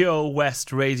on Pure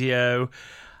West Radio.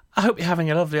 I hope you're having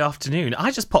a lovely afternoon.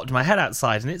 I just popped my head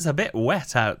outside and it's a bit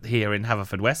wet out here in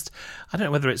Haverfordwest. I don't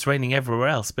know whether it's raining everywhere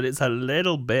else, but it's a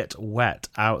little bit wet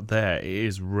out there. It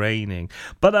is raining.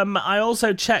 But I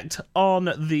also checked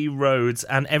on the roads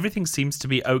and everything seems to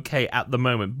be okay at the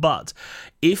moment. But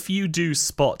if you do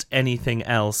spot anything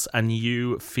else and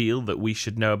you feel that we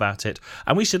should know about it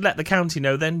and we should let the county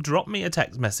know, then drop me a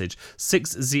text message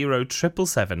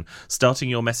 60777, starting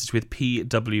your message with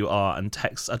PWR, and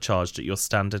texts are charged at your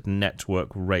standard network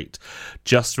rate.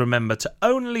 Just remember to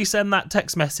only send that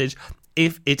text message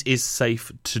if it is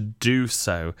safe to do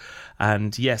so.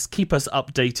 And yes, keep us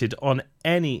updated on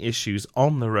any issues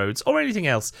on the roads or anything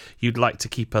else you'd like to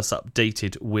keep us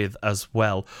updated with as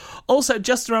well. Also,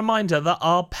 just a reminder that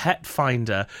our Pet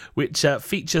Finder, which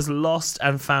features lost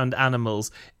and found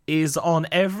animals, is on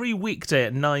every weekday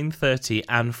at 9:30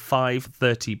 and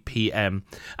 5:30 p.m.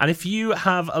 And if you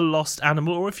have a lost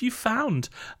animal or if you found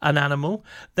an animal,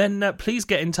 then please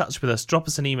get in touch with us. Drop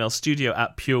us an email,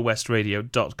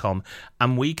 studio@purewestradio.com,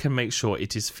 and we can make sure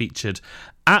it is featured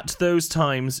at those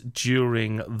times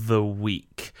during the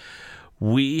week.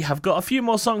 We have got a few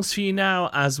more songs for you now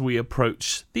as we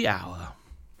approach the hour.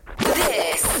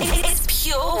 This is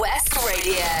Pure West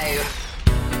Radio.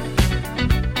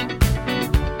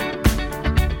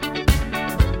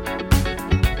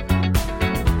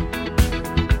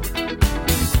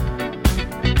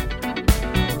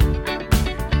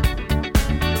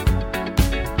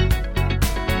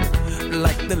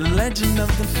 Like the legend of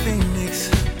the phoenix,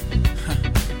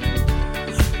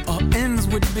 all ends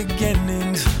with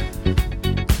beginnings.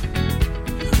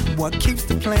 What keeps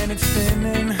the planet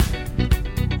spinning?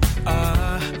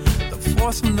 The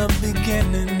force from the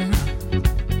beginning.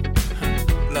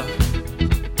 Love.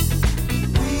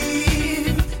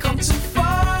 We've come too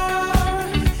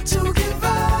far to give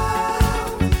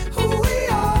up who we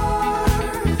are.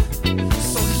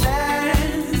 So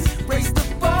let's raise the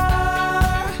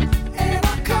bar and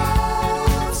our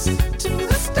cups to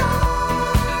the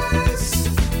stars.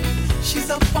 She's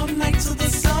up all night to the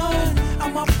sun.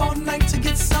 I'm up all night to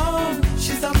get some.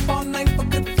 She's up all night for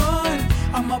good fun.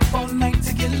 I'm up all night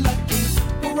to get lucky.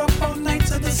 We're up all night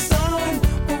to the sun.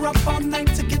 We're up all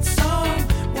night to get some.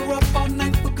 We're up all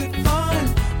night for good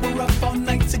fun. We're up all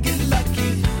night to get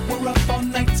lucky. We're up all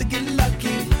night to get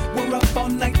lucky. We're up all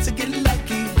night to get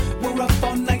lucky. We're up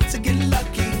all night to get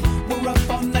lucky. We're up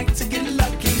all night to get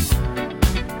lucky.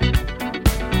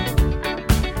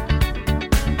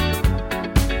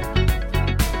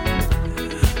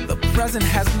 The present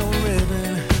has no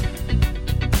ribbon.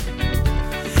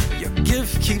 Your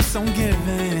gift keeps on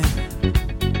giving.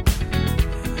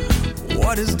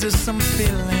 What is this I'm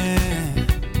feeling?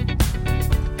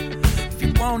 If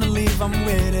you wanna leave, I'm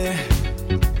with it.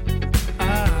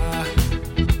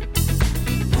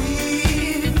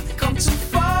 We've come too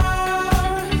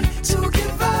far to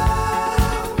give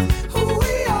up who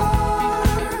we are.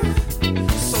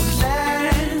 So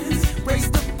let's raise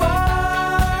the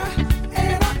bar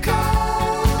and our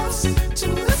cups to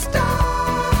the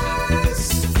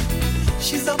stars.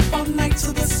 She's up all night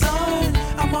to the sun.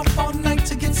 I'm up all night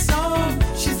to get some.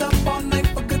 She's up all night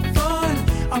for good fun.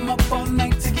 I'm up all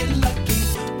night to get lucky.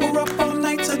 We're up all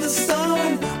night to the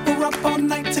sun. We're up all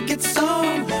night to get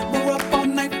some. We're up all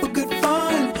night for good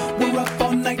fun. We're up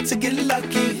all night to get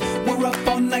lucky. We're up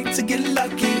all night to get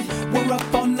lucky. We're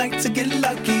up all night to get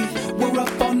lucky. We're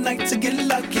up all night to get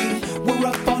lucky. We're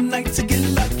up all night to get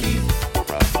lucky.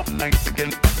 We're up all night to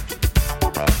get.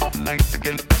 We're up all night to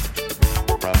get.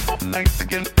 We're up all night to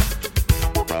get.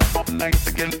 We're up all night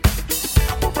to get.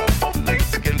 We're up all night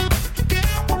to get.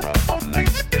 We're up all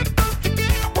night to get.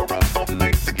 We're up all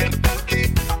night to get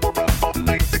lucky. We're up all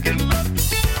night to get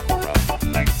lucky. We're up all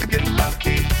night to get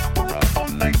lucky. We're up all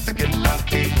night to get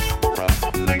lucky. We're up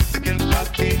all night to get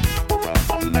lucky. We're up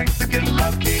all night to get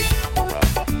lucky. We're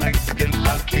up all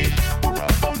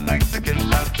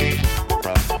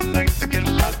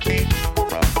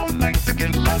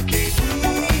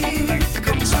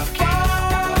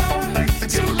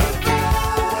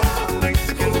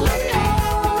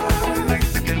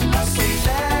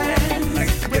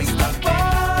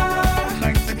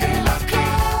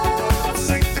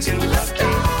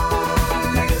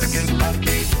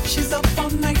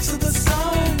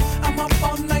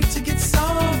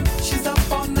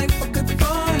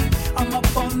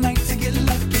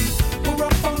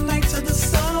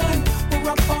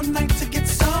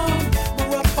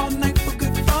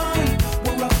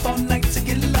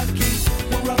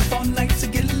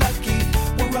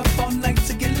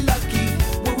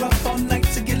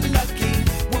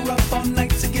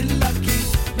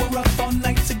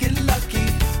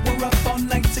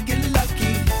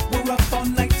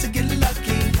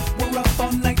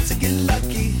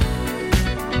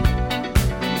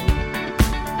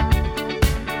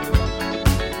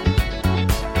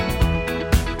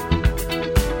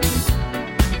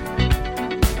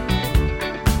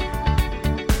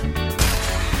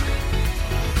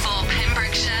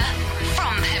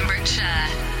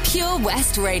Pure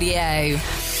West Radio.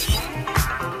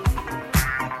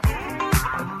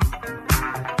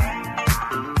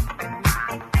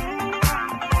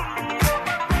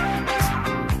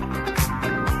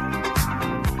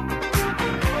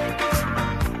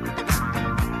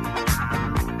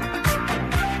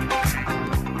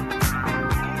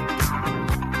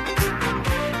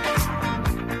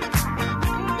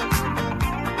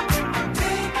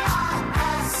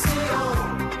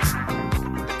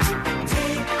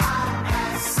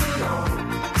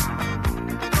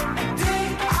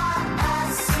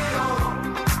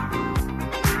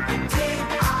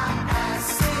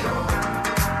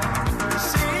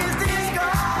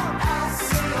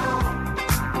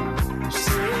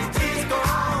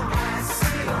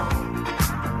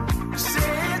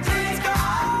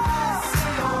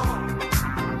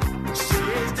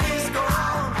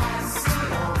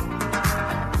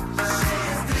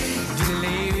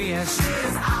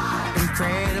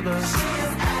 Incredible,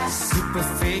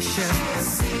 superficial,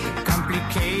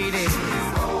 complicated.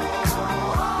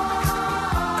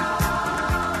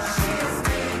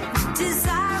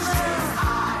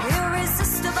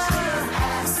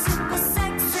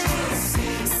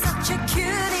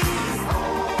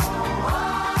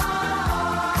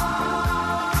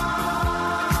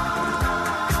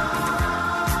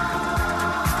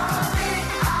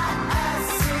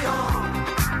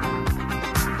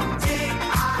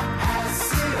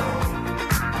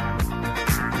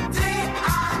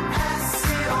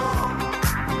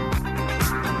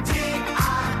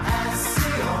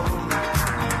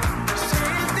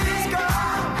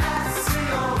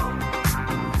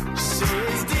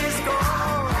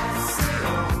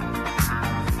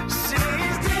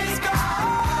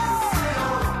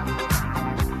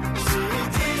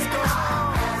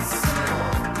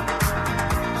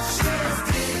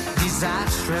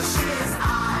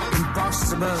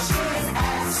 Impossible,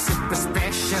 super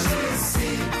special,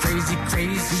 crazy,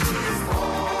 crazy.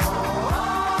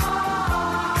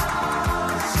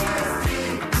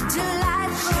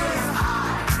 Delightful,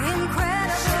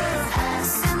 incredible,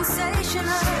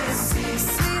 sensational,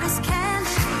 sweet as candy.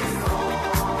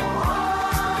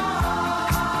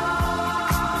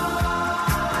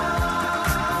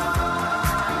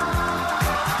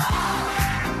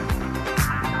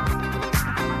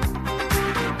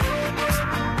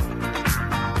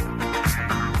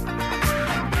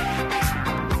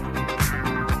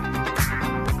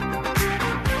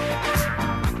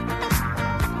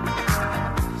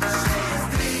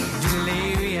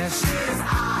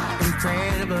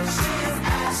 Incredible,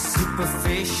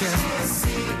 superficial,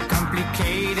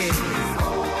 complicated.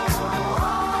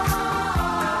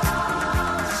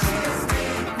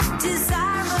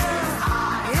 Desirable,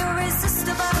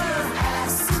 irresistible,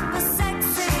 super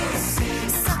sexy,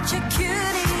 such a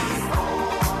cutie.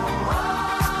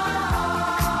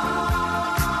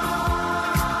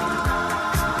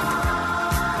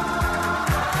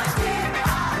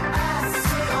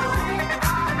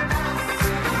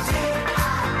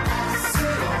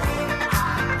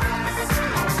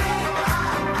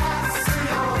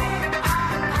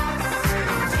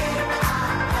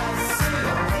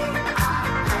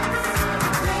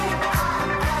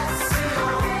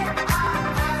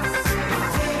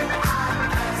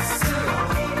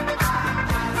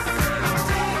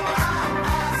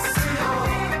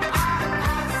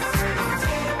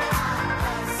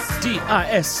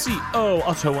 DISCO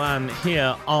Ottawan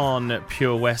here on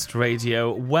Pure West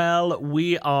Radio. Well,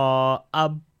 we are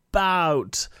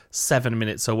about 7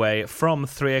 minutes away from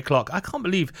 3 o'clock. I can't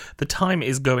believe the time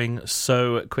is going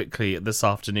so quickly this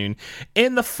afternoon.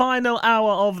 In the final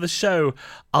hour of the show,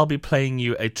 I'll be playing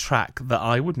you a track that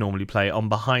I would normally play on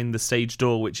Behind the Stage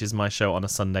Door, which is my show on a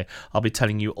Sunday. I'll be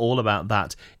telling you all about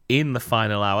that in the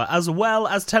final hour, as well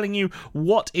as telling you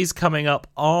what is coming up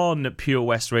on Pure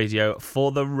West Radio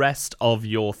for the rest of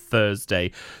your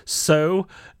Thursday. So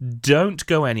don't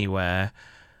go anywhere.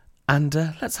 And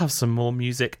let's have some more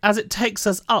music as it takes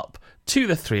us up to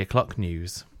the 3 o'clock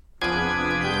news. I'm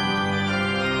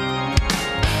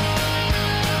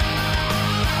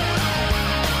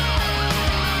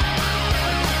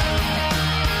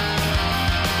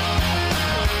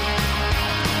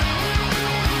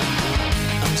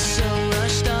so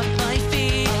rushed off my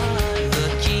feet,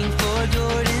 looking for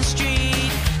Gordon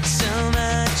Street. So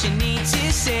much I need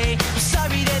to say. I'm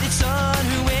sorry that it's on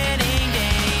her wedding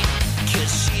day,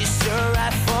 'cause she's so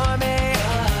right for me.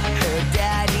 Her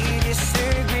daddy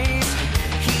disagrees.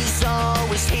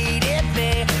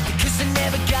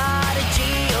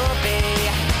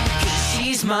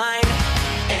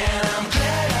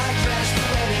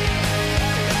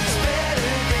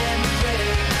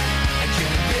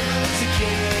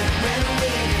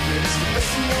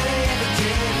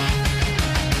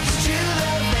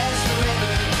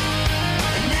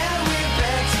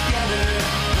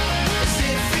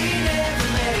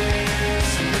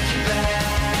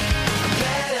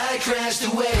 crashed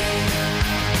away.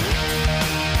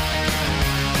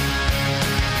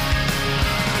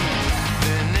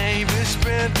 The neighbors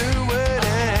spread the word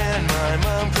and my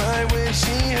mom cried when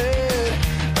she heard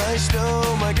I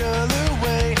stole my girl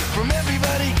away from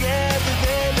everybody gathered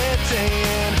there that day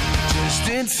and just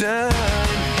in time.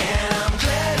 And I'm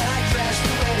glad I crashed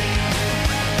the wedding.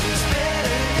 It's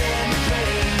better than the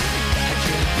wedding. I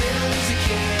could have been a loser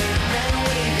kid, ran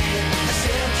away with it. I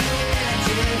said I'm doing it, I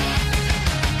did.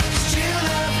 'Cause true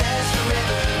love lasts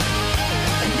forever.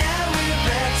 And now we're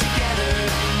back together.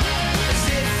 As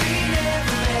if we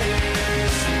never met her.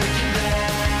 So looking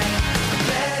back, I'm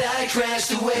glad I crashed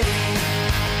the wedding.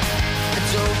 I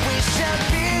don't wish I'd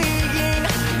been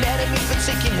mad at me for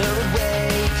taking her away.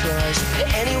 'Cause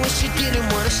anyway she didn't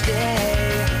want to stay.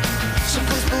 So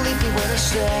please believe me when I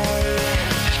say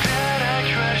it's glad I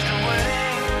crashed the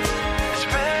wedding. It's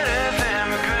better than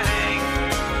regretting.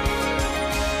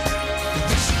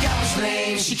 When she got was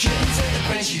lame, she couldn't take the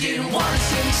pain. She didn't want to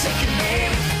say me second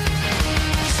name.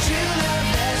 'Cause true love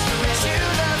lasts forever. True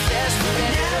love lasts forever.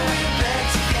 And now we're back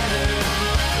together.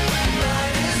 You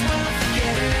might as well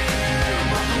forget her.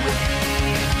 Walk away.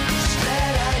 Just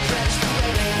glad I crashed the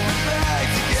wedding. We're back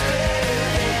together.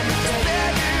 It's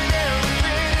better than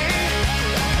regretting.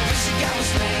 When she got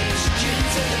was lame, she couldn't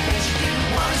take the pain. She didn't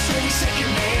want to say me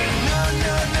second name. No,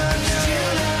 no, no, no. True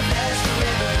love lasts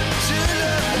forever. True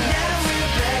love. And now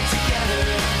we're back together.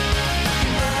 You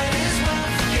might as well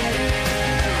forget her.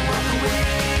 Walk away.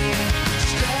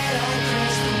 Just glad I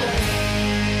crashed the wedding.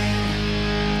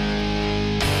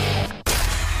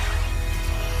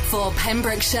 For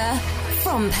Pembrokeshire,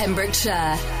 from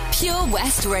Pembrokeshire, Pure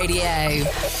West Radio.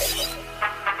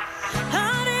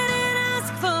 I didn't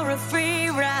ask for a free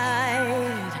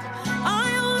ride. I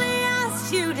only asked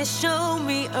you to show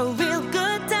me a real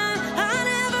good time. I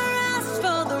never asked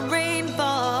for the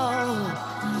rainfall.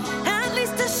 At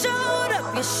least I showed up.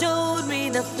 You showed me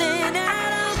nothing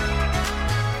at all.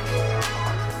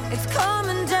 It's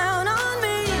coming down on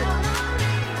me.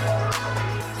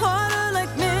 Harder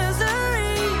like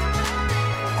misery.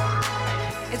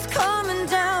 It's coming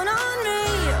down on me.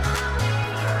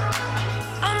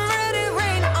 I'm ready,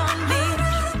 rain on me.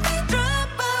 Drop,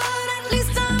 but at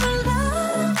least I'm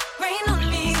alive. Rain on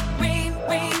me, rain,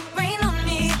 rain, rain on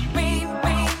me, rain,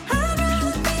 rain. I'd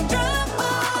rather be drop,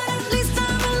 but at least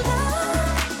I'm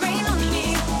alive. Rain on me,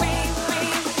 rain,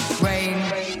 rain.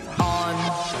 Rain on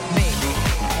me.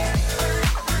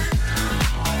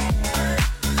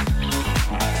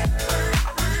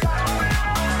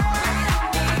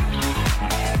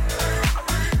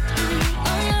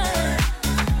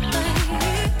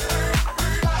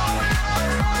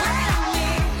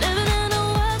 Living in a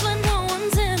world where no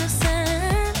one's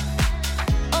innocent.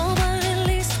 Oh, but at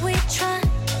least we try.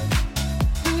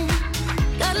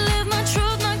 Gotta live my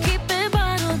truth, not keep it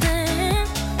bottled in.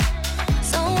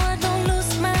 So I don't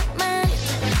lose my mind.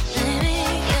 Baby,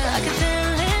 yeah, I can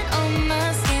feel it on my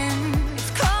skin.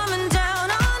 It's coming down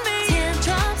on me.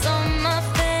 Teardrops on my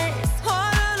face.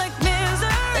 Harder like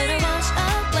misery. Let it wash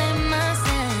away my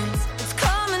sins. It's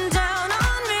coming down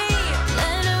on me.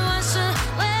 Let it wash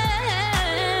away.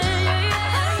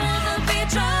 I'd rather be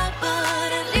dry, but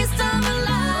at least I'm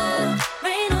alive.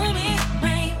 Rain on me,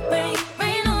 rain, rain,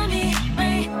 rain on me,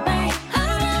 rain, rain.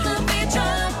 I'd rather be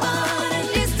dry, but at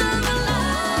least I'm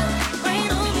alive. Rain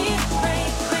on me, rain,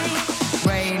 rain.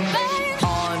 Rain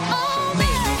on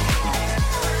me.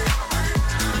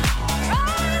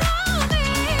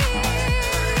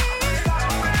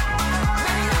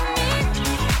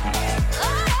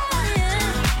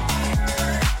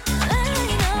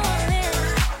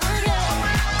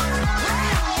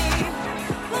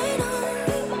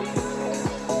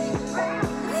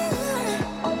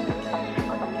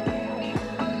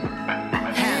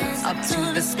 Hands up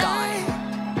to the sky.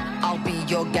 I'll be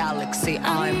your galaxy.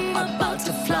 I'm about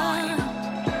to fly.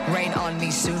 Rain on me,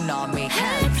 tsunami.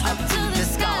 Hands up to